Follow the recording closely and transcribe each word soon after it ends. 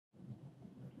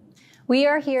We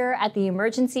are here at the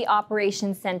Emergency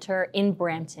Operations Center in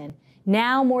Brampton.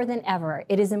 Now more than ever,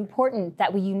 it is important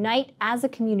that we unite as a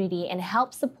community and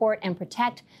help support and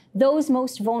protect those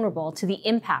most vulnerable to the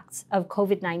impacts of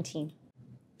COVID-19.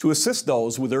 To assist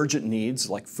those with urgent needs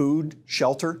like food,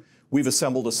 shelter, we've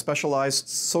assembled a specialized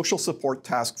social support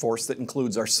task force that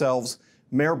includes ourselves,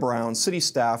 Mayor Brown, city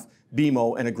staff,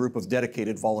 BMO, and a group of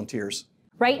dedicated volunteers.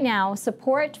 Right now,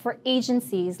 support for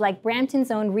agencies like Brampton's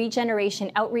own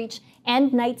Regeneration Outreach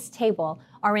and Knight's Table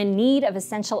are in need of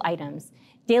essential items.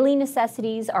 Daily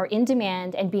necessities are in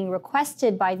demand and being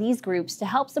requested by these groups to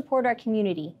help support our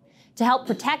community. To help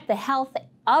protect the health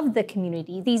of the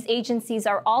community, these agencies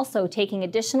are also taking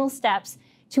additional steps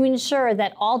to ensure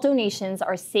that all donations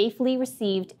are safely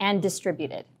received and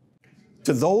distributed.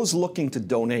 To those looking to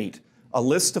donate, a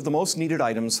list of the most needed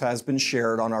items has been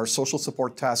shared on our Social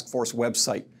Support Task Force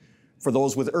website. For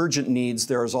those with urgent needs,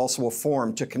 there is also a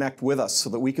form to connect with us so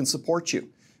that we can support you.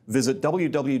 Visit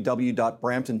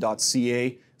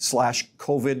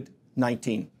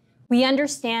www.brampton.ca/COVID-19. We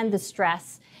understand the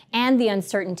stress and the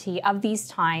uncertainty of these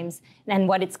times and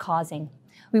what it's causing.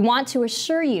 We want to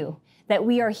assure you that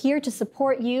we are here to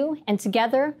support you, and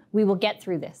together we will get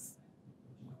through this.